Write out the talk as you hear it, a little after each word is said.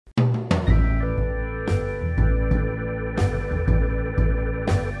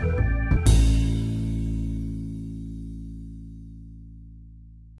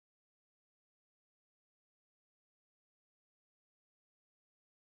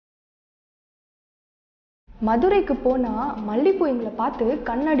மதுரைக்கு போனா மல்லிப்பூ எங்களை பார்த்து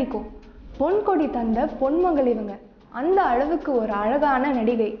கண்ணடிக்கும். பொன் கொடி தந்த பொன்மகள் இவங்க. அந்த அளவுக்கு ஒரு அழகான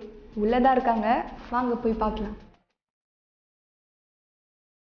நடிகை உள்ளதா இருக்காங்க. வாங்க போய் பார்க்கலாம்.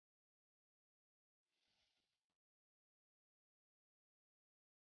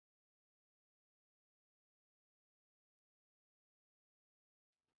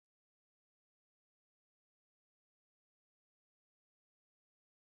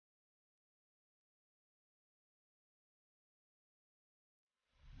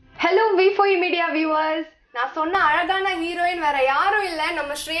 Hello V4E media viewers. நான் சொன்ன அழகான ஹீரோயின் வேற யாரும் இல்ல,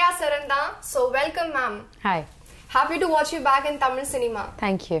 நம்ம ஸ்ரீயா சரண் தான். So welcome ma'am. Hi. Happy to watch you back in Tamil cinema.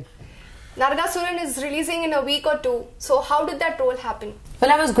 Thank you. Naragasooran is releasing in a week or two. So how did that role happen?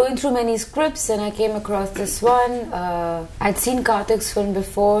 Well, I was going through many scripts and I came across this one. I'd seen Karthik's film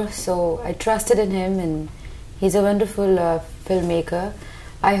before, so I trusted in him and he's a wonderful filmmaker.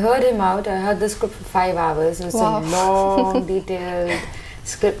 I heard him out. I heard the script for 5 hours. It was some long, detailed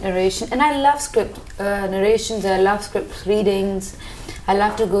script narration, and I love script narrations. I love script readings. I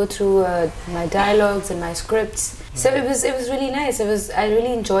love to go through my dialogues and my scripts. So it was really nice. I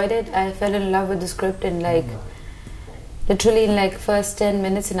really enjoyed it. I fell in love with the script in literally in first 10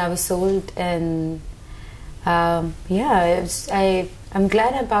 minutes, and I was sold. And I'm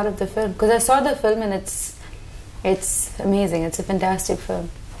glad I'm part of the film because I saw the film and it's amazing. It's a fantastic film.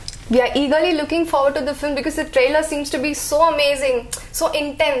 We are eagerly looking forward to the film because the trailer seems to be so amazing, so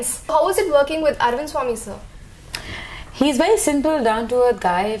intense. How is it working with Arvind Swamy sir? He's very simple, down-to-earth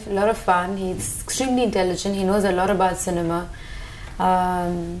guy, a lot of fun. He's extremely intelligent. He knows a lot about cinema.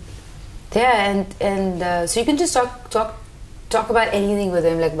 So you can just talk about anything with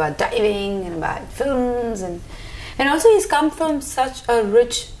him, like about diving and about films, and also he's come from such a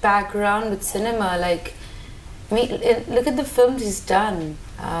rich background with cinema. Look at the films he's done.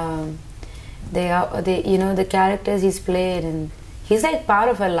 The characters he's played, and he's like part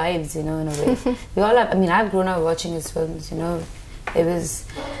of our lives, in a way. We all have, I've grown up watching his films, It was,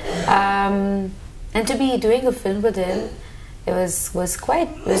 and to be doing a film with him, it was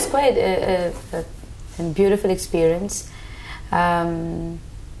quite a beautiful experience.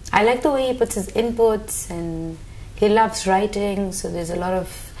 I like the way he puts his inputs, and he loves writing, so there's a lot of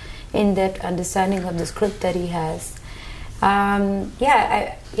in-depth understanding of the script that he has.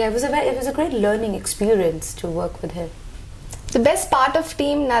 It was a great learning experience to work with him. The best part of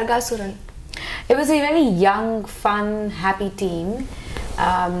team Naragasooran? It was a very young, fun, happy team.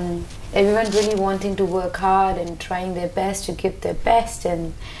 Everyone really wanting to work hard and trying their best to give their best, and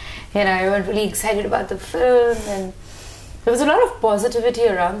everyone really excited about the film, and there was a lot of positivity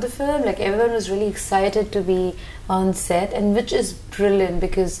around the film. Everyone was really excited to be on set, and which is brilliant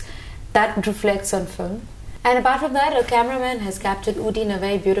because that reflects on film. And apart from that, a cameraman has captured Ooty in a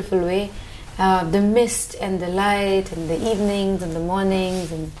very beautiful way. The mist and the light and the evenings and the mornings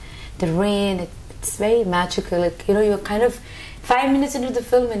and the rain, it's very magical. You're kind of 5 minutes into the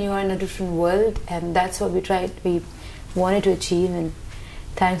film and you are in a different world, and that's what we wanted to achieve, and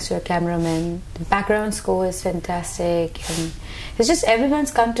thanks to our cameraman. The background score is fantastic, and it's just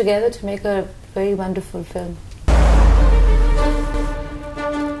everyone's come together to make a very wonderful film.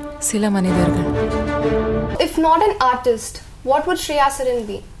 சில மனிதர்கள். If not an artist, what would Shriya Saran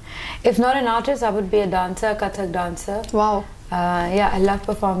be? If not an artist, I would be a dancer, a Kathak dancer. Wow. I love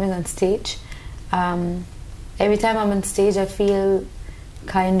performing on stage. Every time I'm on stage, I feel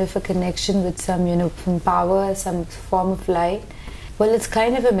kind of a connection with some, some power, some form of light. Well, it's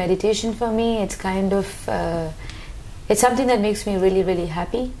kind of a meditation for me. It's kind of, it's something that makes me really, really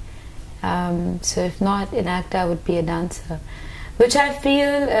happy. So if not an actor, I would be a dancer. Which I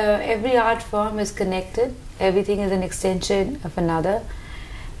feel every art form is connected. Everything is an extension of another.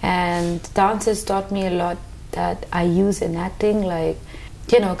 And dance has taught me a lot that I use in acting.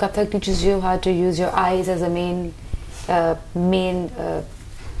 Kathak teaches you how to use your eyes as a main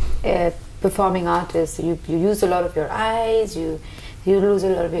performing artist. You use a lot of your eyes, you lose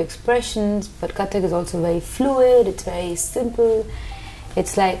a lot of your expressions, but Kathak is also very fluid, it's very simple.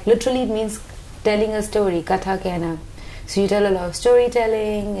 It's literally it means telling a story, Katha Kehna. So you tell a lot of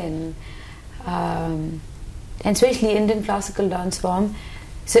storytelling, and especially Indian classical dance form.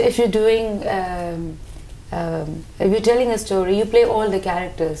 So if you're doing, if you're telling a story, you play all the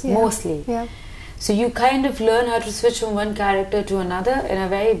characters, mostly. Yeah. So you kind of learn how to switch from one character to another in a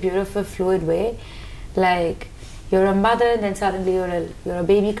very beautiful, fluid way. You're a mother, and then suddenly you're a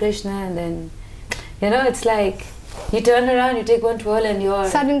baby Krishna, and then, it's you turn around, you take one twirl, and you're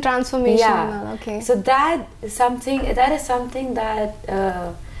sudden transformation. Yeah. Okay. So that is something that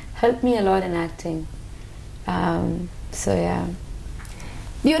helped me a lot in acting.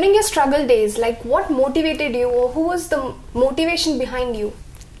 During your struggle days, like what motivated you, or who was the motivation behind you?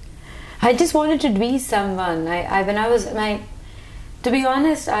 I just wanted to be someone. To be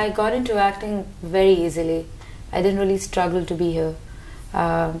honest, I got into acting very easily. I didn't really struggle to be here.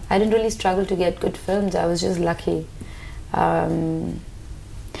 I didn't really struggle to get good films. I was just lucky.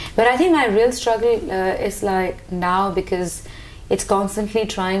 But I think my real struggle is like now, because it's constantly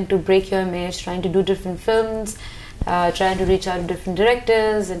trying to break your image, trying to do different films, trying to reach out to different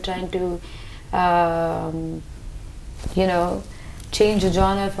directors, and trying to, change the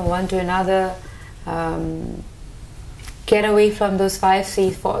genre from one to another. Get away from those 5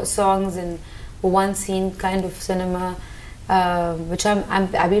 songs in one scene kind of cinema, which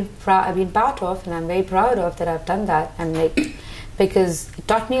I've been part of, and I'm very proud of that I've done that. And like, because it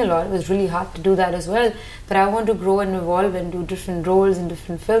taught me a lot. It was really hard to do that as well. But I want to grow and evolve and do different roles in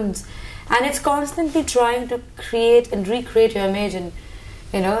different films. And it's constantly trying to create and recreate your image, and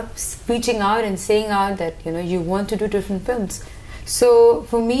reaching out and saying out that you want to do different films. So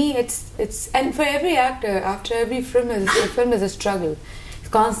for me, it's and for every actor, after every film is a struggle. It's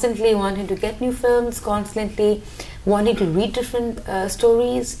constantly wanting to get new films, constantly wanting to read different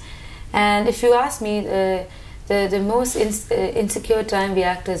stories. And if you ask me, the most insecure time we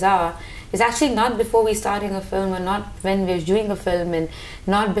actors are is actually not before we're starting a film, or not when we're doing a film, and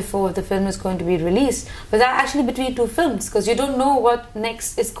not before the film is going to be released, but that actually between two films, because you don't know what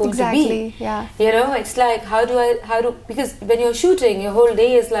next is going to be. Yeah. It's like because when you're shooting, your whole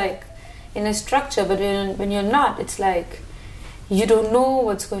day is like in a structure, but when you're not, it's like you don't know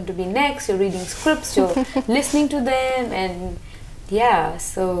what's going to be next. You're reading scripts, you're listening to them, and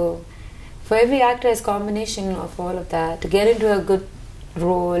so for every actor, it's a combination of all of that to get into a good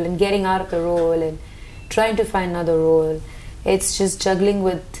role and getting out of the role and trying to find another role. It's just juggling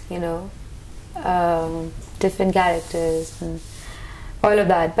with different characters and all of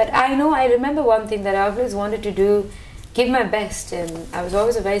that. But I remember one thing that I always wanted to do, give my best, and I was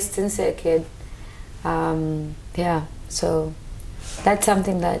always a very sincere kid. So that's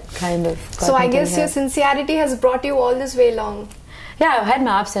something that kind of got So me I to guess here. your sincerity has brought you all this way along. Yeah, I've had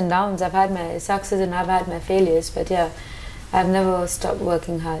my ups and downs. I've had my successes and I've had my failures. But I've never stopped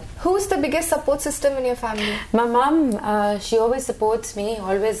working hard. Who's the biggest support system in your family? My mom, she always supports me.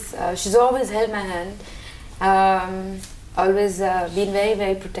 She's always held my hand. Always been very,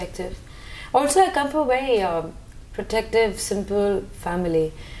 very protective. Also, I come from a very protective, simple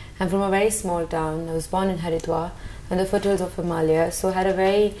family. I'm from a very small town. I was born in Haridwar, in the foothills of Himalaya. So I had a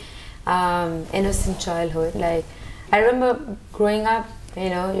very innocent childhood. Like, I remember growing up,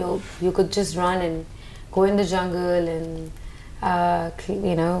 you could just run and go in the jungle and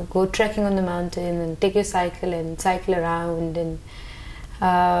go trekking on the mountain and take your cycle and cycle around. And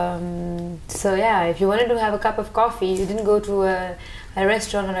if you wanted to have a cup of coffee, you didn't go to a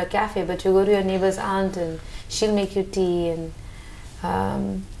restaurant or a cafe, but you go to your neighbor's aunt and she'll make you tea. And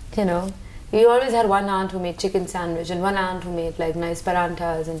you always had one aunt who made chicken sandwich, and one aunt who made like nice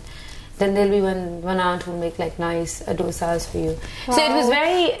paranthas, and then there'll be one aunt who will make like nice dosas for you. Wow. So it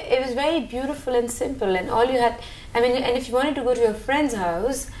was very beautiful and simple, and all you had, and if you wanted to go to your friend's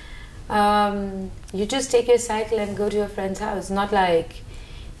house, you just take your cycle and go to your friend's house. Not like,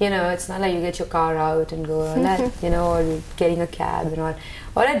 it's not like you get your car out and go on that, or you're getting a cab and all.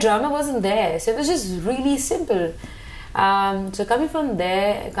 All that drama wasn't there, so it was just really simple. So coming from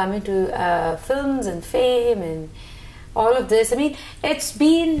there, coming to films and fame and all of this, it's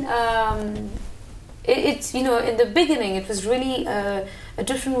been, in the beginning it was really a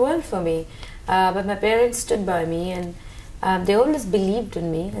different world for me, but my parents stood by me, and they always believed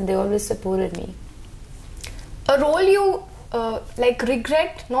in me, and they always supported me. A role you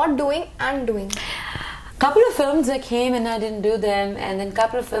regret not doing and doing? Couple of films that came and I didn't do them, and then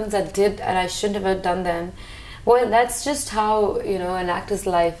couple of films that did and I shouldn't have done them. Well, that's just how an actor's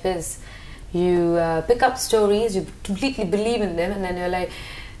life is. You pick up stories, you completely believe in them, and then you're like,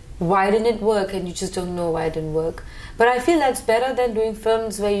 why didn't it work? And you just don't know why it didn't work. But I feel that's better than doing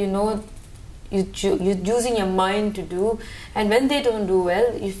films where you're using your mind to do, and when they don't do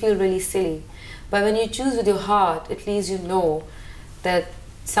well, you feel really silly. But when you choose with your heart, at least you know that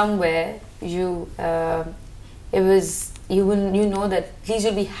somewhere you know that at least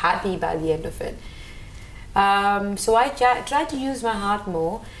you'll be happy by the end of it. So I try to use my heart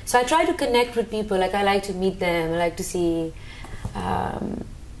more. So I try to connect with people. Like, I like to meet them. I like to see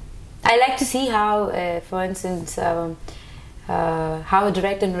how, for instance, how a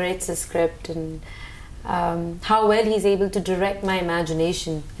director narrates a script, and how well he's able to direct my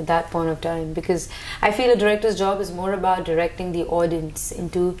imagination at that point of time. Because I feel a director's job is more about directing the audience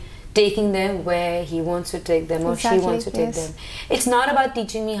into taking them where he wants to take them or she wants to take them. It's not about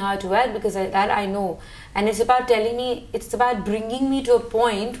teaching me how to act, because that I know, and it's about telling me, it's about bringing me to a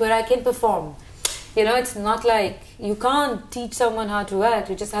point where I can perform. You know, it's not like you can't teach someone how to act.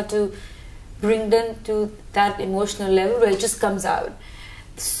 You just have to bring them to that emotional level where it just comes out.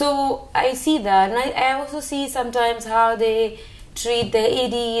 So I see that, and I also see sometimes how they treat their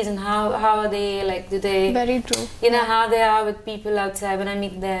ADs and how they, like, do they, very true, you know, how they are with people outside when I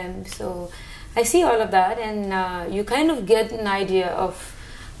meet them. So I see all of that, and you kind of get an idea of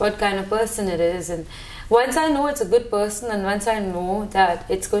what kind of person it is. And once I know it's a good person, and once I know that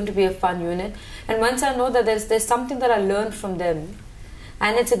it's going to be a fun unit, and once I know that there's something that I learned from them,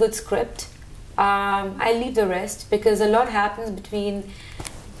 and it's a good script, I leave the rest, because a lot happens between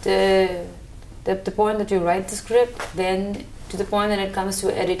the point that you write the script, then to the point that it comes to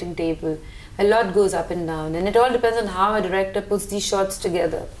an editing table. A lot goes up and down, and it all depends on how a director puts these shots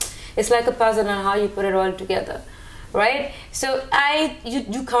together. It's like a puzzle on how you put it all together, right? So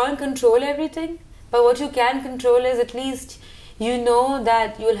you can't control everything, but what you can control is at least you know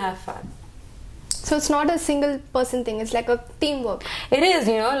that you'll have fun. So it's not a single person thing, it's like a teamwork. It is,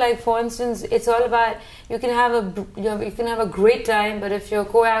 you know, like for instance, it's all about, you can have a great time, but if your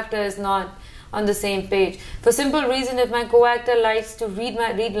co-actor is not on the same page, for simple reason, if my co-actor likes to read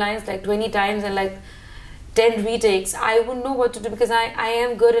lines like 20 times and like 10 retakes, I wouldn't know what to do, because I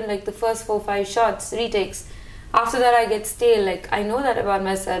am good in like the first 4-5 shots, retakes. After that I get stale. Like, I know that about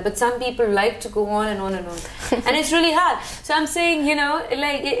myself, but some people like to go on and on and on. And it's really hard. So I'm saying, you know,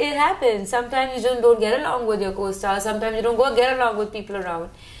 like it happens. Sometimes you just don't get along with your co-stars. Sometimes you don't get along with people around.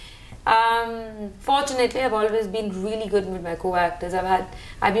 Fortunately, I've always been really good with my co-actors.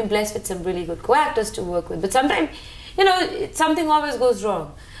 I've been blessed with some really good co-actors to work with. But sometimes, you know, something always goes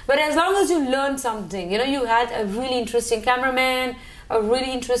wrong. But as long as you learn something, you know, you had a really interesting cameraman, a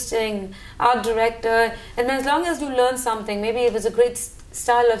really interesting art director, and as long as you learn something, maybe it was a great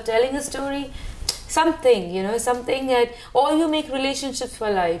style of telling a story, something, you know, something that, or you make relationships for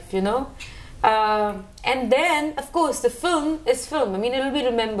life, you know. And then, of course, the film is film. I mean, it will be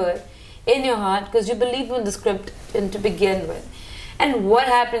remembered in your heart because you believe in the script and to begin with. And what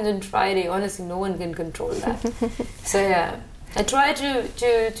happens on Friday, honestly, no one can control that. So yeah, I try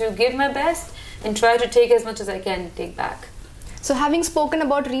to give my best and try to take as much as I can take back. So having spoken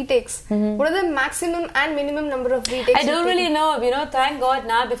about retakes, what are the maximum and minimum number of retakes? I don't really know, you know, thank God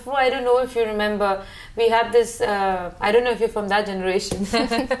now. Before, I don't know if you remember, we have this, I don't know if you're from that generation.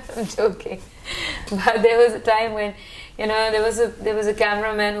 I'm joking. But there was a time when, you know, there was a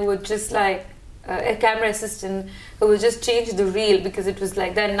cameraman who would just like, a camera assistant who would just change the reel because it was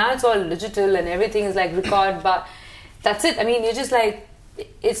like that. Now it's all digital and everything is like record, but that's it. I mean, you're just like,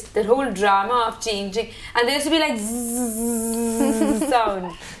 it's the whole drama of changing, and there used to be like zzz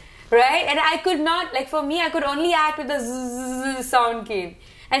sound, right? And I could not, like for me, I could only act with the zzz sound came.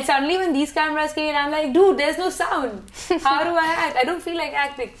 And suddenly when these cameras came in, I'm like, dude, there's no sound. How do I act? I don't feel like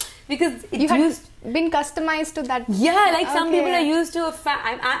acting because it used been customized to that. Yeah, like some people are used to a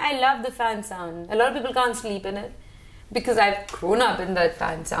fan. I love the fan sound. A lot of people can't sleep in it because I've grown up in that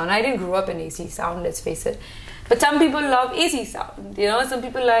fan sound. I didn't grow up in AC sound, let's face it. But some people love AC sound, you know. Some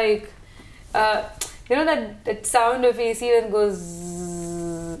people like, you know, that sound of AC that goes.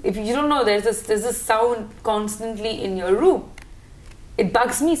 Zzz. If you don't know, there's this sound constantly in your room. It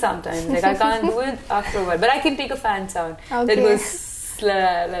bugs me sometimes. Like I can't do it after a while, but I can take a fan sound that goes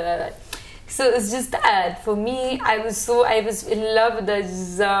la la la la. So it's just that for me, I was in love with that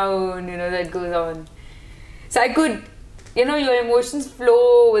sound, you know, that goes on. So I could. You know, your emotions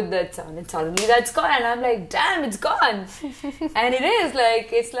flow with that sound, and suddenly that's gone, and I'm like, damn, it's gone. And it is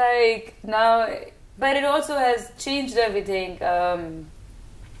like, it's like now, but it also has changed everything.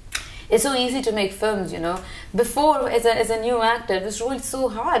 It's so easy to make films, you know. Before, as a new actor, it was really so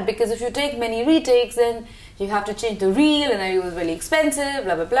hard because if you take many retakes, then you have to change the reel, and then it was really expensive,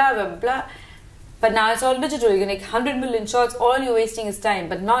 blah blah blah blah blah blah. But now it's all digital. You can make 100 million shots. All you're wasting is time,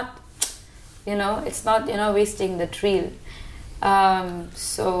 but not. You know, it's not, you know, wasting the reel.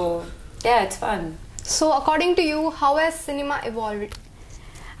 So, yeah, it's fun. So, according to you, how has cinema evolved?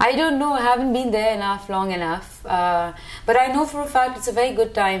 I don't know. I haven't been there long enough. But I know for a fact it's a very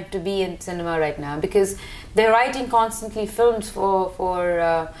good time to be in cinema right now because they're writing constantly films for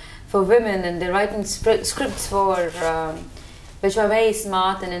women, and they're writing scripts which are very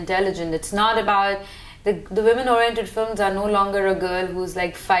smart and intelligent. It's not about the women-oriented films are no longer a girl who's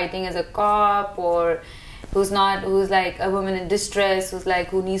like fighting as a cop, or who's like a woman in distress,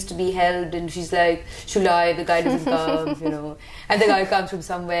 who needs to be held, and she's like, Shulai, the guy doesn't come, you know, and the guy comes from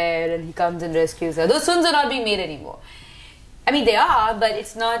somewhere and he comes and rescues her. Those films are not being made anymore. I mean, they are, but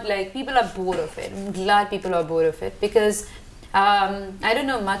it's not like people are bored of it. I'm glad people are bored of it because I don't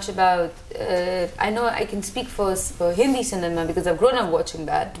know much about. I know I can speak for Hindi cinema because I've grown up watching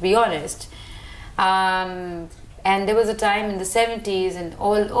that. To be honest, and there was a time in the 70s,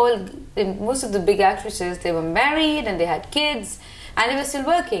 and most of the big actresses, they were married and they had kids, and they were still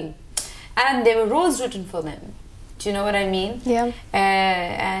working, and there were roles written for them. Do you know what I mean? Yeah.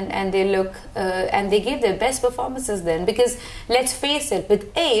 And they look and they give their best performances then, because let's face it,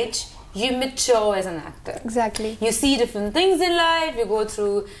 with age you mature as an actor. Exactly. You see different things in life, you go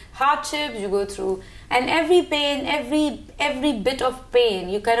through hardships, you go through, and every pain, every bit of pain,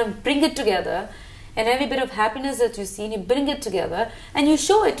 you kind of bring it together, and every bit of happiness that you see, you bring it together and you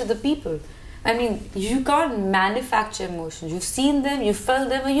show it to the people. I mean, you can't manufacture emotions. You've seen them, you felt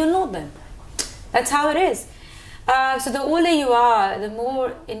them, and you know them. That's how it is. So the older you are, the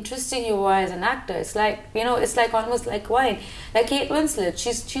more interesting you are as an actor. It's like, you know, it's like almost like wine. Like Kate Winslet,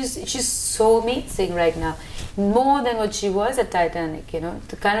 she's so amazing right now, more than what she was at Titanic. You know,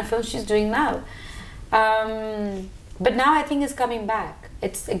 the kind of film she's doing now. But now I think it's coming back.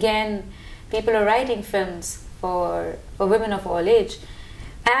 It's again, people are writing films for women of all age,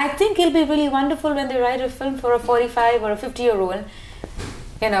 and I think it'll be really wonderful when they write a film for a 45 or a 50-year-old.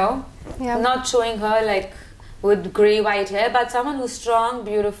 You know, not showing her like with grey white hair, but someone who's strong,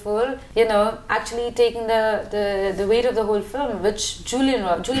 beautiful, you know, actually taking the weight of the whole film, which Julia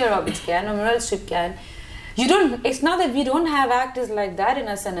Roberts can, or Meryl Streep can. It's not that we don't have actors like that in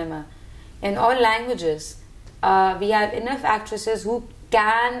our cinema. In all languages, we have enough actresses who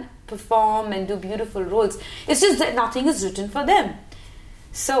can perform and do beautiful roles. It's just that nothing is written for them.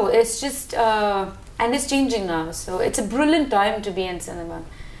 So it's just, and it's changing now. So it's a brilliant time to be in cinema.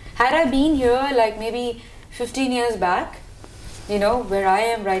 Had I been here like maybe 15 years back, you know, where I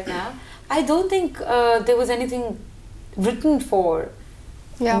am right now, I don't think there was anything written for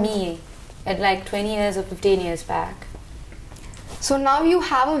me at like 20 years or 15 years back. So now you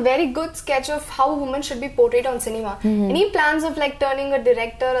have a very good sketch of how a woman should be portrayed on cinema. Any plans of like turning a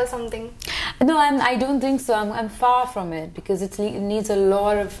director or something? No, I don't think so. I'm far from it, because it needs a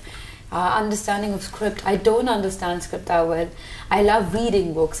lot of understanding of script. I don't understand script that well. I love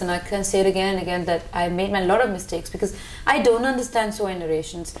reading books, and I can say it again and again that I made a lot of mistakes because I don't understand story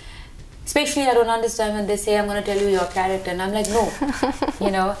narrations. Especially I don't understand when they say, I'm going to tell you your character, and I'm like, no.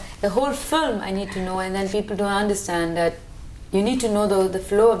 You know, the whole film I need to know, and then people don't understand that you need to know the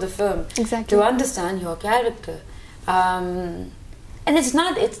flow of the film to understand your character. And it's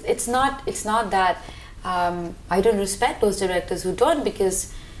not that I don't respect those directors who don't,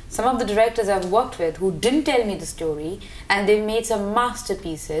 because some of the directors I've worked with who didn't tell me the story, and they made some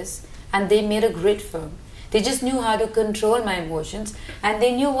masterpieces, and they made a great film. They just knew how to control my emotions, and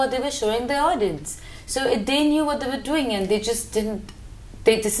they knew what they were showing the audience. So they knew what they were doing, and they just didn't.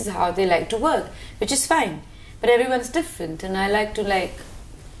 This is how they like to work, which is fine. But everyone's different, and I like to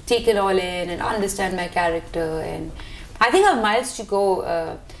take it all in and understand my character. And I think I have miles to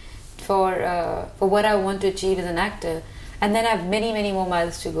go for what I want to achieve as an actor. And then I have many, many more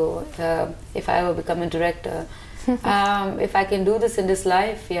miles to go if I ever become a director. If I can do this in this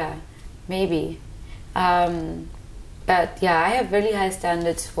life, yeah, maybe. But yeah, I have really high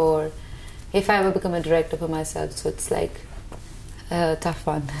standards for if I ever become a director for myself. So it's like a tough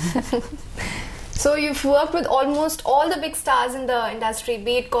one. So you've worked with almost all the big stars in the industry,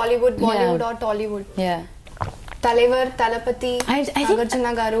 be it Collywood, Bollywood or Tollywood. Yeah. Talavar, Talapati,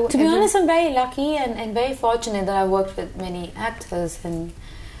 Nagarjuna Garu. To be honest, I'm very lucky and very fortunate that I worked with many actors and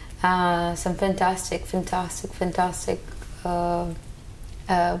some fantastic,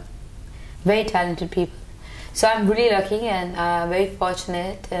 very talented people. So I'm really lucky and very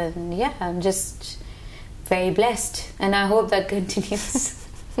fortunate, and yeah, I'm just very blessed, and I hope that continues.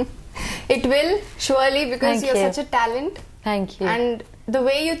 It will, surely, because Thank you're you. such a talent. Thank you. And the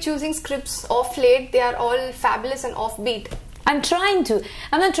way you're choosing scripts off late, they are all fabulous and offbeat. I'm trying to.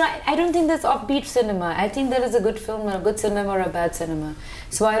 I don't think there's offbeat cinema. I think there is a good film or a good cinema or a bad cinema.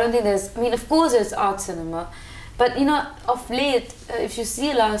 So I don't think there's. I mean, of course, there's art cinema, but you know, of late, if you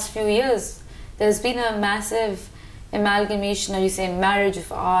see the last few years, there's been a massive amalgamation, or you say, marriage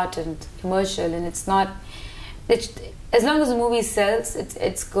of art and commercial, and it's not. As long as the movie sells,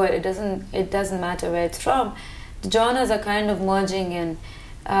 it's good. It doesn't matter where it's from. The genres are kind of merging, and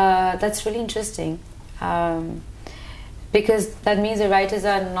that's really interesting. Because that means the writers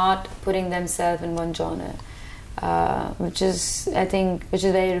are not putting themselves in one genre, which is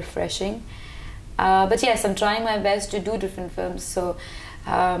very refreshing. But yes, I'm trying my best to do different films. So,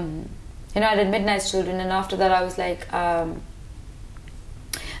 I did Midnight Children, and after that I was like,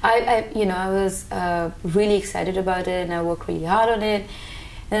 I was really excited about it, and I worked really hard on it.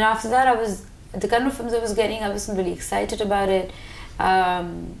 And after that, the kind of films I was getting, I wasn't really excited about it.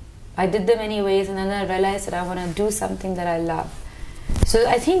 I did them anyways, and then I realized that I want to do something that I love. So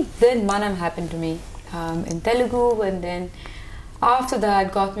I think then Manam happened to me in Telugu, and then after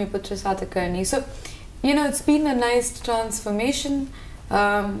that got me Putra Satakarni. So, it's been a nice transformation.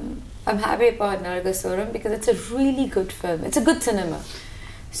 I'm happy about Naragasooran because it's a really good film. It's a good cinema.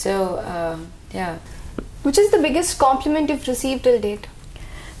 So, yeah. Which is the biggest compliment you've received till date?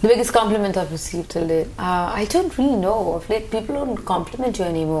 The biggest compliment I've received till date? I don't really know. Of late, people don't compliment you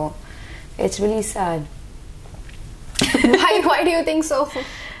anymore. It's really sad. Why do you think so?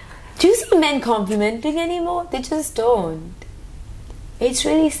 Do you see men complimenting anymore? They just don't. It's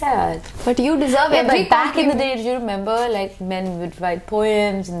really sad. But you deserve every but back in the compliment. day, do you remember, like, men would write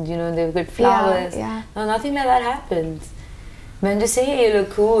poems and, they would get flowers? Yeah. No, nothing like that happens. Men just say, hey, you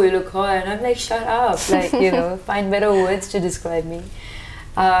look cool, you look hot. And I'm like, shut up. Like, find better words to describe me.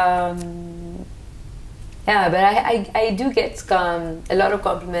 Yeah, but I do get a lot of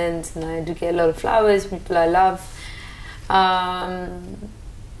compliments, and I do get a lot of flowers, people I love.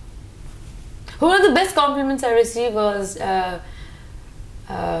 One of the best compliments I received was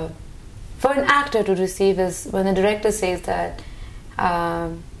for an actor to receive is when the director says that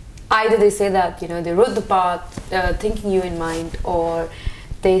either they say that they wrote the part thinking you in mind, or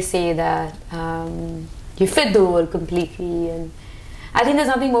they say that you fit the role completely. And I think there's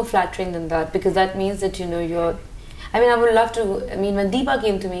nothing more flattering than that, because that means that you're. I would love to. When Deepa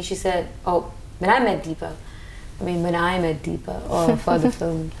came to me, she said, when I met Deepa, or for the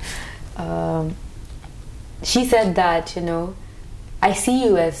film, she said that I see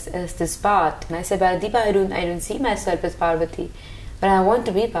you as this part, and I said, but Deepa, I don't see myself as Parvati, but I want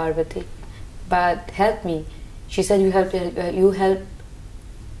to be Parvati. But help me. She said, you help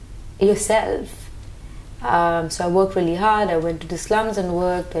yourself. So I worked really hard. I went to the slums and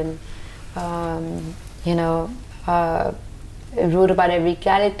worked, and I wrote about every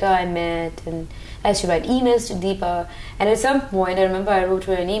character I met, and I used to write emails to Deepa. And at some point, I remember I wrote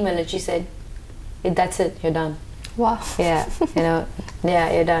her an email, and she said, "That's it, you're done." Wow. Yeah,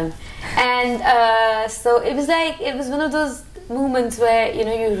 yeah, you're done. And so it was one of those moments where you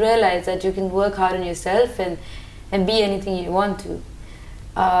realize that you can work hard on yourself and be anything you want to.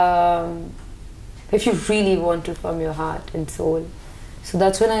 If you really want to from your heart and soul. So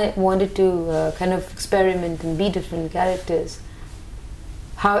that's when I wanted to kind of experiment and be different characters.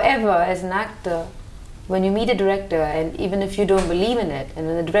 However, as an actor, when you meet a director, and even if you don't believe in it, and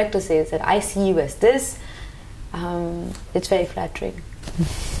when the director says that I see you as this, it's very flattering.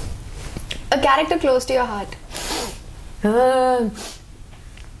 A character close to your heart?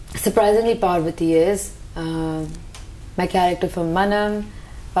 Surprisingly, Parvati is. My character from Manam,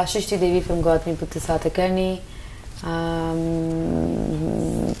 Vashishti Devi from Gautami Putra Satakarni.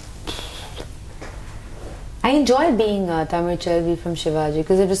 I enjoyed being Tamil Chelvi from Shivaji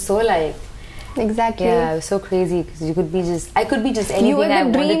because it was so Exactly. Yeah, it was so crazy because I could be just anything you were the I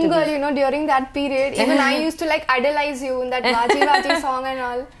wanted dream to girl, be. during that period. Even I used to idolize you in that Vaji Vaji song and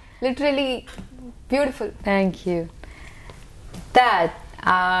all. Literally beautiful. Thank you. That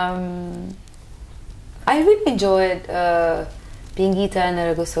I really enjoyed being Geeta and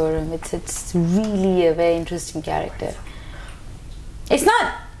Naragasooran. It's really a very interesting character. It's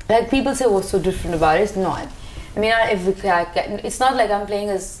not like people say what's so different about it. It's not. It's not like I'm playing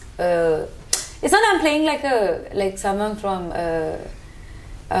as. It's not I'm playing like someone from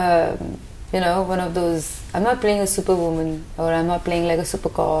one of those. I'm not playing a superwoman, or I'm not playing like a super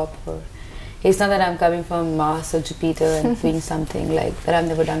cop, or it's not that I'm coming from Mars or Jupiter and doing something like that I've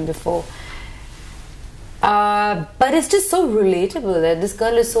never done before. But it's just so relatable that this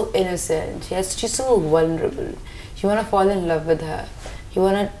girl is so innocent. She's so vulnerable. You want to fall in love with her. You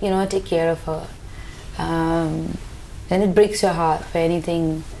want to take care of her. And it breaks your heart for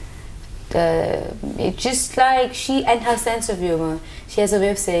anything. It's just like she and her sense of humor. She has a way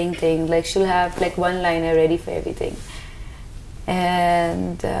of saying things. Like she'll have one liner ready for everything.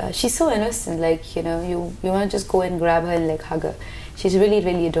 And she's so innocent. You want to just go and grab her and hug her. She's really,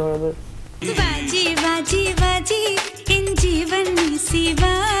 really adorable. Vaji, vaji, vaji, in jeevan si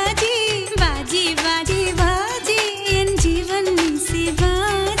vaji. Vaji, vaji, vaji, in jeevan si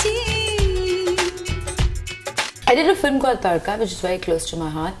vaji. I did a film called Tarka, which is very close to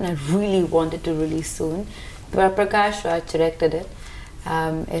my heart, and I really wanted to release soon. But Prakash Raj directed it.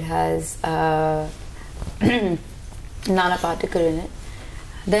 It has Nana Patekar in it.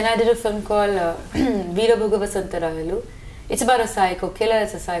 Then I did a film called Veera Bhagava Santarayalu. It's about a psycho killer,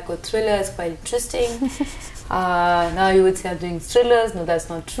 it's a psycho thriller, it's quite interesting. Now you would say I'm doing thrillers. No, that's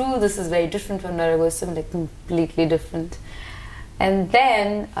not true. This is very different from Naragasooran, like completely different. And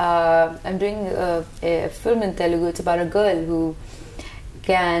then I'm doing a film in Telugu. It's about a girl who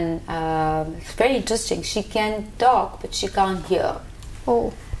can, it's very interesting. She can talk, but she can't hear.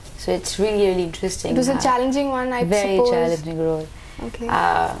 Oh. So it's really, really interesting. It was a challenging one, I very suppose. Very challenging role. Okay.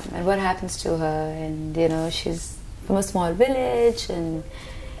 And what happens to her, and you know, she's from a small village, and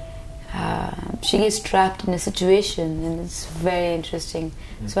she gets trapped in a situation, and it's very interesting.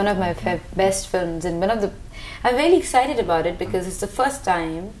 It's one of my best films, and I'm really excited about it because it's the first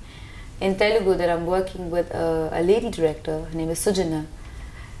time in Telugu that I'm working with a lady director. Her name is Sujana.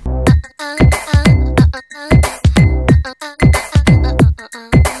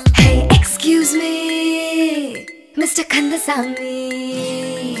 Hey, excuse me, Mr. Kandasamy.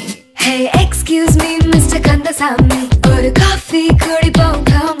 Hey, excuse me, Mr. Kandasamy. Or a coffee, curry bone,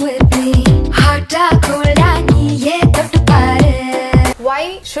 come with me. Hot, cold,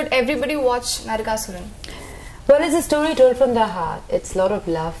 Why should everybody watch Naragasooran? Well, it's a story told from the heart. It's a lot of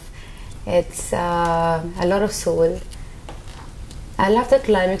love. It's a lot of soul. I love the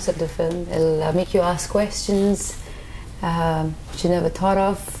climax of the film. It'll make you ask questions you never thought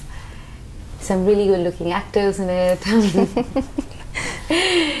of. Some really good looking actors in it.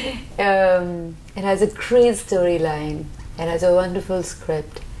 It has a great storyline. It has a wonderful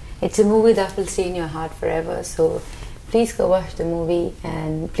script. It's a movie that will stay in your heart forever. So please go watch the movie,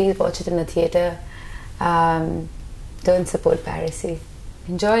 and please watch it in a theatre. Don't support piracy.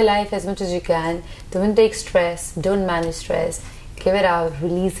 Enjoy life as much as you can. Don't take stress. Don't manage stress. Give it out.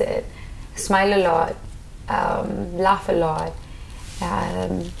 Release it. Smile a lot. Laugh a lot.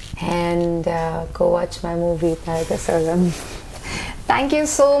 And go watch my movie, Naragasooran. Thank you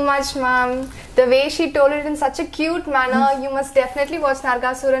so much, ma'am. The way she told it in such a cute manner, you must definitely watch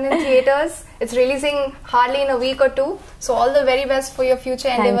Naragasooran in theatres. It's releasing hardly in a week or two. So all the very best for your future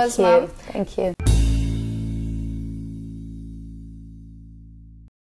endeavours, ma'am. Thank you.